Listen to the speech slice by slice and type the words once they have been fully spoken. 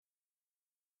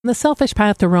The Selfish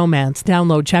Path to Romance.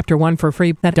 Download Chapter 1 for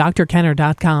free at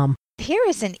drkenner.com. Here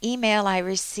is an email I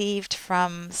received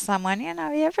from someone. You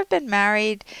ever been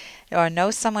married or know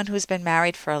someone who's been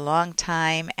married for a long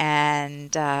time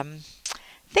and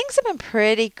things have been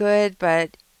pretty good,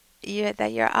 but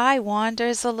that your eye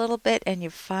wanders a little bit and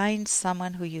you find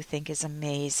someone who you think is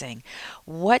amazing.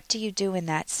 What do you do in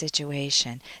that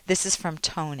situation? This is from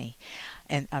Tony,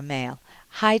 a male.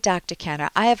 Hi, Dr. Kenner.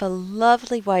 I have a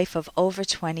lovely wife of over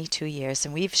 22 years,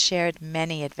 and we've shared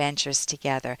many adventures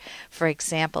together. For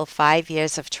example, 5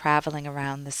 years of traveling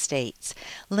around the States.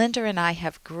 Linda and I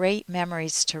have great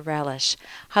memories to relish.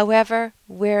 However,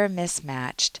 we're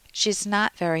mismatched. She's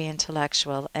not very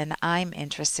intellectual, and I'm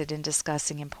interested in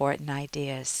discussing important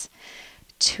ideas.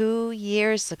 2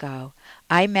 years ago,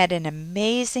 I met an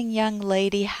amazing young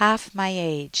lady half my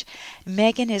age.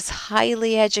 Megan is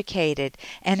highly educated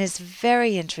and is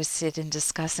very interested in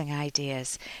discussing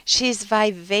ideas. She's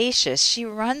vivacious, she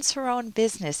runs her own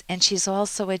business, and she's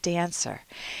also a dancer.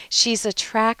 She's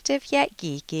attractive yet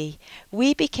geeky.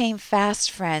 We became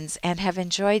fast friends and have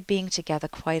enjoyed being together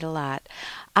quite a lot.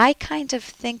 I kind of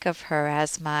think of her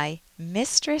as my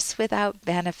mistress without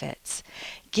benefits.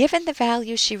 Given the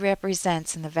value she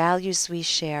represents and the values we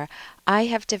share, I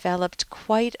have developed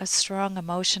quite a strong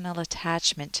emotional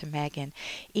attachment to Megan,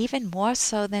 even more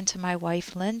so than to my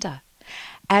wife Linda.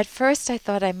 At first I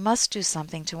thought I must do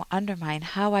something to undermine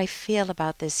how I feel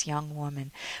about this young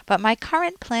woman, but my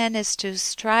current plan is to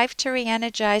strive to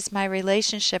re-energize my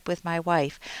relationship with my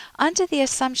wife under the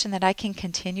assumption that I can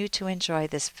continue to enjoy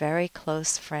this very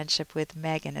close friendship with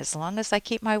Megan as long as I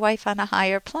keep my wife on a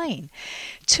higher plane.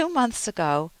 2 months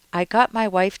ago, I got my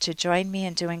wife to join me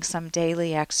in doing some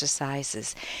daily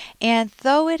exercises, and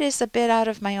though it is a bit out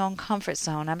of my own comfort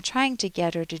zone, I'm trying to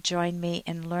get her to join me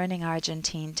in learning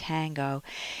Argentine tango.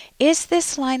 Is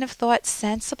this line of thought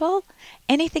sensible?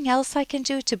 Anything else I can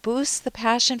do to boost the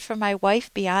passion for my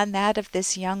wife beyond that of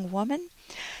this young woman?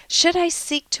 Should I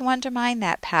seek to undermine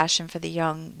that passion for the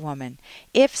young woman?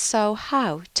 If so,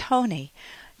 how? Tony,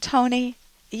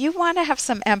 you want to have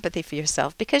some empathy for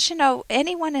yourself because,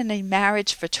 anyone in a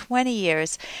marriage for 20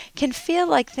 years can feel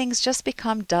like things just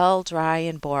become dull, dry,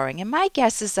 and boring. And my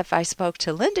guess is if I spoke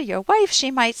to Linda, your wife,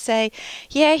 she might say,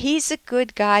 yeah, he's a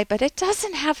good guy, but it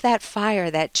doesn't have that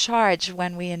fire, that charge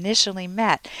when we initially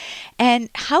met. And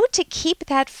how to keep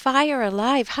that fire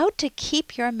alive, how to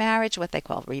keep your marriage, what they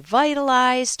call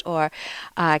revitalized, or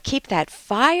keep that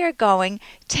fire going,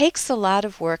 takes a lot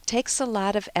of work, takes a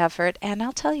lot of effort, and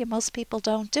I'll tell you, most people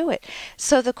don't do it.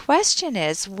 So the question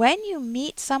is, when you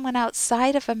meet someone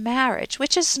outside of a marriage,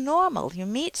 which is normal, you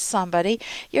meet somebody,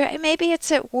 maybe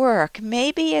it's at work,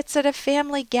 maybe it's at a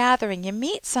family gathering, you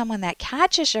meet someone that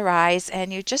catches your eyes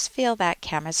and you just feel that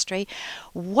chemistry.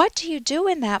 What do you do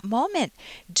in that moment?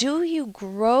 Do you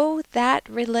grow that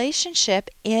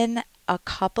relationship in a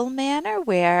couple manner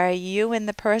where you and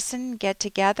the person get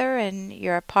together and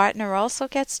your partner also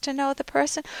gets to know the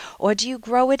person? Or do you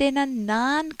grow it in a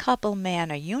non-couple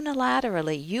manner,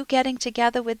 unilaterally, you getting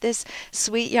together with this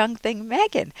sweet young thing,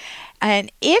 Megan?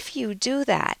 And if you do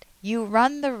that, you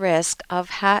run the risk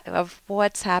of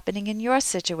what's happening in your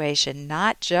situation,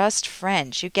 not just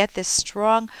friends. You get this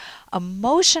strong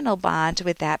emotional bond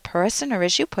with that person, or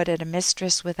as you put it, a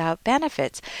mistress without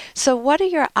benefits. So what are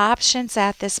your options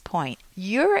at this point?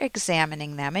 You're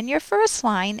examining them, and your first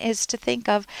line is to think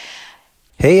of,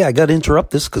 hey, I got to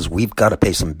interrupt this because we've got to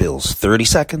pay some bills. 30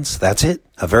 seconds, that's it.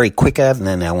 A very quick ad, and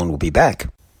then Ellen will be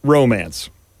back.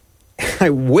 Romance.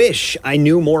 I wish I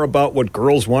knew more about what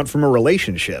girls want from a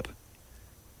relationship.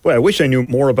 Boy, I wish I knew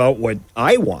more about what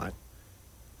I want.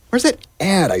 Where's that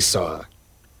ad I saw?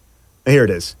 Here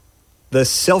it is. The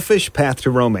Selfish Path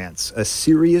to Romance, a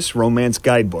serious romance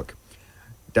guidebook.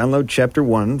 Download Chapter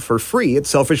 1 for free at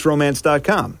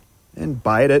selfishromance.com and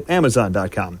buy it at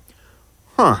amazon.com.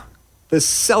 The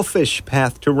Selfish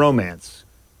Path to Romance.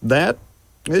 That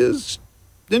is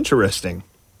interesting.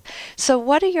 So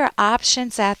what are your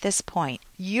options at this point?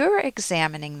 You're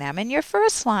examining them, and your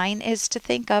first line is to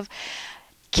think of,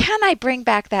 can I bring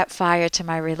back that fire to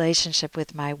my relationship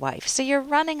with my wife? So you're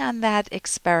running on that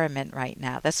experiment right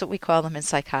now. That's what we call them in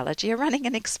psychology. You're running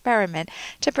an experiment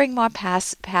to bring more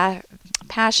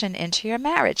passion into your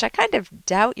marriage. I kind of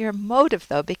doubt your motive,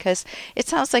 though, because it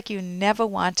sounds like you never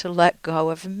want to let go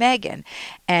of Megan.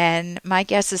 And my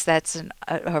guess is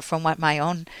from what my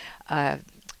own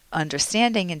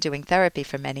understanding and doing therapy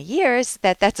for many years,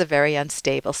 that's a very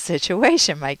unstable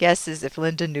situation. My guess is if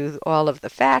Linda knew all of the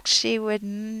facts,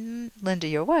 Linda,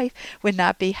 your wife, would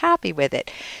not be happy with it.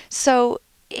 So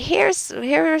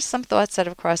here are some thoughts that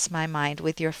have crossed my mind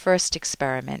with your first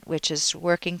experiment, which is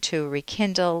working to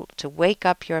wake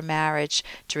up your marriage,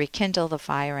 to rekindle the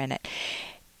fire in it.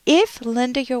 If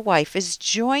Linda, your wife, is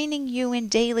joining you in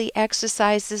daily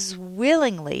exercises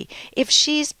willingly, if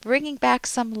she's bringing back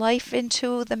some life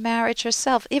into the marriage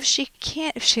herself, if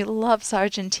she loves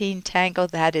Argentine tango,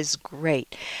 that is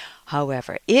great.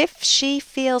 However, if she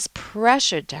feels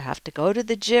pressured to have to go to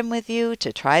the gym with you,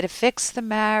 to try to fix the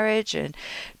marriage, and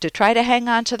to try to hang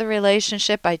on to the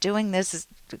relationship by doing this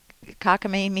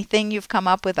cockamamie thing you've come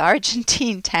up with,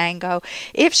 Argentine tango,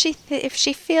 if she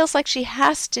feels like she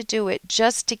has to do it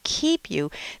just to keep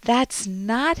you, that's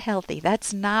not healthy.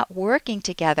 That's not working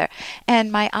together.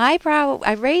 And I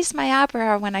raised my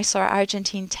eyebrow when I saw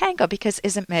Argentine tango, because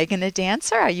isn't Megan a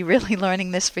dancer? Are you really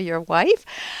learning this for your wife?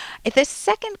 The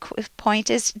second point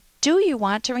is, do you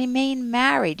want to remain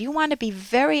married? You want to be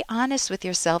very honest with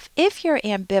yourself. If you're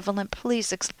ambivalent,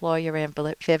 please explore your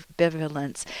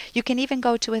ambivalence. You can even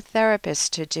go to a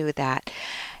therapist to do that.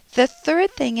 The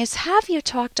third thing is, have you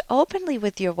talked openly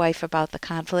with your wife about the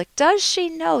conflict? Does she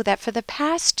know that for the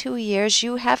past 2 years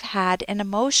you have had an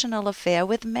emotional affair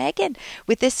with Megan,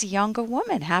 with this younger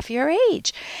woman, half your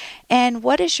age? And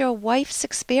what is your wife's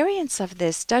experience of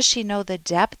this? Does she know the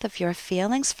depth of your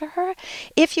feelings for her?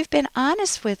 If you've been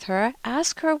honest with her,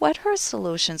 ask her what her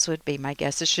solutions would be. My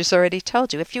guess is she's already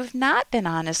told you. If you've not been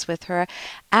honest with her,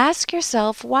 ask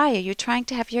yourself, why are you trying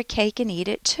to have your cake and eat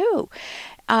it too?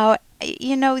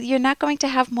 You're not going to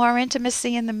have more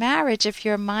intimacy in the marriage if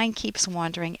your mind keeps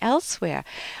wandering elsewhere.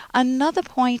 Another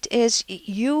point is,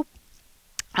 you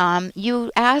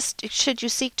asked, should you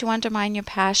seek to undermine your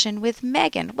passion with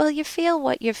Megan? Well, you feel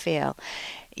what you feel.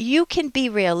 You can be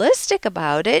realistic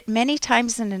about it. Many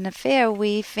times in an affair,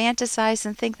 we fantasize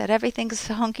and think that everything's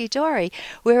hunky-dory,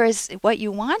 whereas what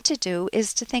you want to do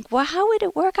is to think, well, how would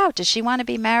it work out? Does she want to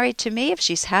be married to me if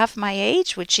she's half my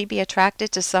age? Would she be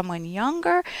attracted to someone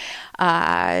younger?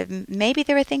 Maybe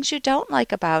there are things you don't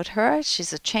like about her.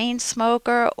 She's a chain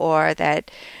smoker, or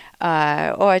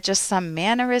just some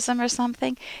mannerism or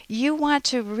something. You want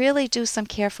to really do some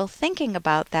careful thinking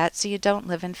about that so you don't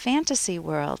live in fantasy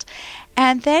world.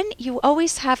 And then you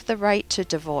always have the right to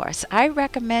divorce. I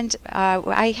recommend,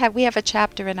 we have a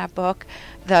chapter in our book,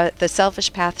 The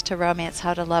Selfish Path to Romance,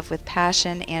 How to Love with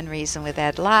Passion and Reason, with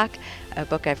Ed Locke, a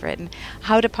book I've written,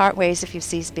 How to Part Ways If You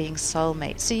Cease Being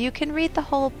Soulmates. So you can read the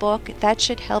whole book. That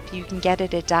should help you. You can get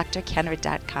it at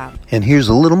drkenner.com. And here's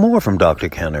a little more from Dr.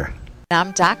 Kenner.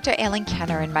 I'm Dr. Ellen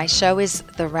Kenner, and my show is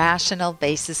The Rational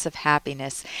Basis of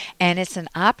Happiness. And it's an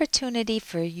opportunity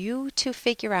for you to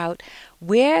figure out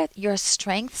where your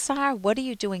strengths are. What are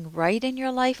you doing right in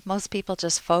your life? Most people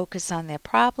just focus on their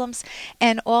problems.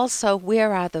 And also,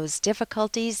 where are those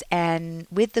difficulties? And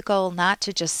with the goal not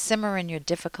to just simmer in your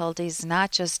difficulties, not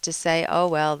just to say, oh,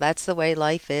 well, that's the way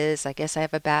life is. I guess I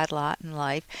have a bad lot in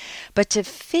life. But to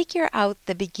figure out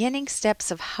the beginning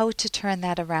steps of how to turn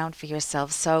that around for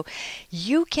yourself, so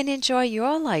you can enjoy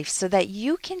your life, so that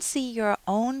you can see your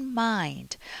own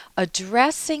mind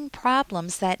addressing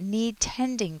problems that need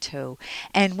tending to.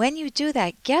 And when you do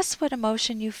that, guess what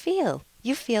emotion you feel?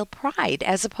 You feel pride,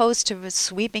 as opposed to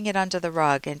sweeping it under the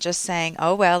rug and just saying,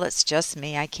 oh, well, it's just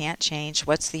me. I can't change.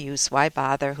 What's the use? Why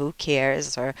bother? Who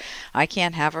cares? Or I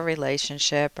can't have a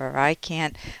relationship, or I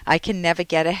can never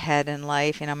get ahead in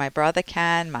life. My brother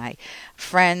can, my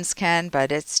friends can,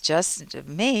 but it's just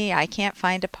me. I can't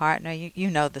find a partner.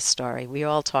 You know the story. We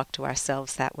all talk to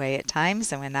ourselves that way at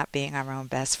times, and we're not being our own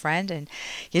best friend. And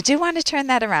you do want to turn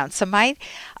that around. So my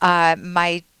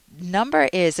number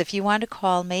is, if you want to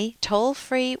call me, toll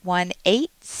free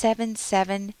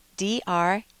 1-877-DRKENNER.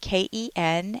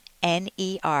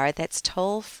 That's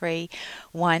toll free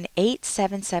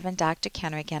 1-877-Dr.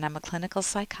 Kenner. Again, I'm a clinical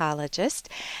psychologist.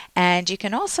 And you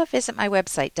can also visit my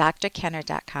website,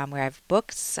 drkenner.com, where I have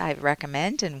books I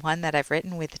recommend, and one that I've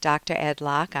written with Dr. Ed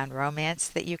Locke on romance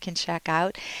that you can check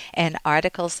out, and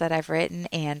articles that I've written,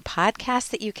 and podcasts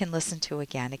that you can listen to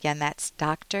again. Again, that's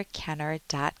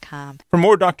drkenner.com. For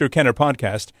more Dr. Kenner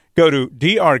podcast, go to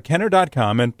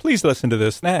drkenner.com and please listen to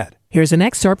this ad. Here's an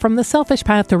excerpt from The Selfish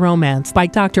Path to Romance by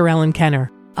Dr. Ellen Kenner.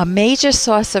 A major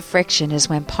source of friction is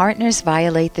when partners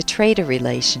violate the trader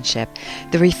relationship.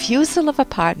 The refusal of a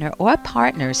partner or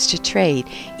partners to trade,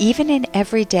 even in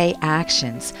everyday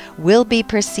actions, will be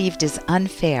perceived as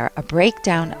unfair, a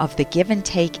breakdown of the give and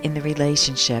take in the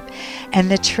relationship. And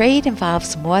the trade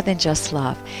involves more than just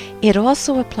love. It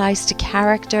also applies to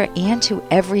character and to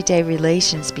everyday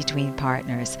relations between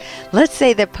partners. Let's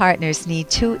say that partners need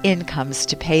 2 incomes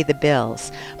to pay the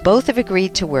bills. Both have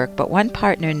agreed to work, but one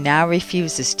partner now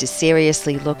refuses refuses to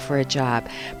seriously look for a job,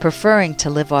 preferring to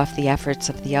live off the efforts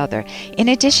of the other. In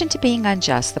addition to being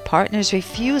unjust, the partner's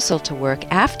refusal to work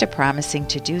after promising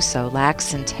to do so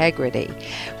lacks integrity.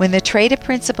 When the Trader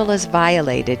principle is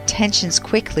violated, tensions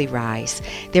quickly rise.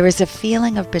 There is a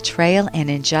feeling of betrayal and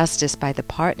injustice by the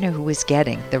partner who is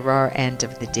getting the raw end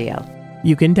of the deal.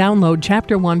 You can download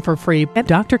Chapter 1 for free at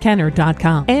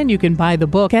drkenner.com, and you can buy the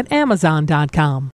book at amazon.com.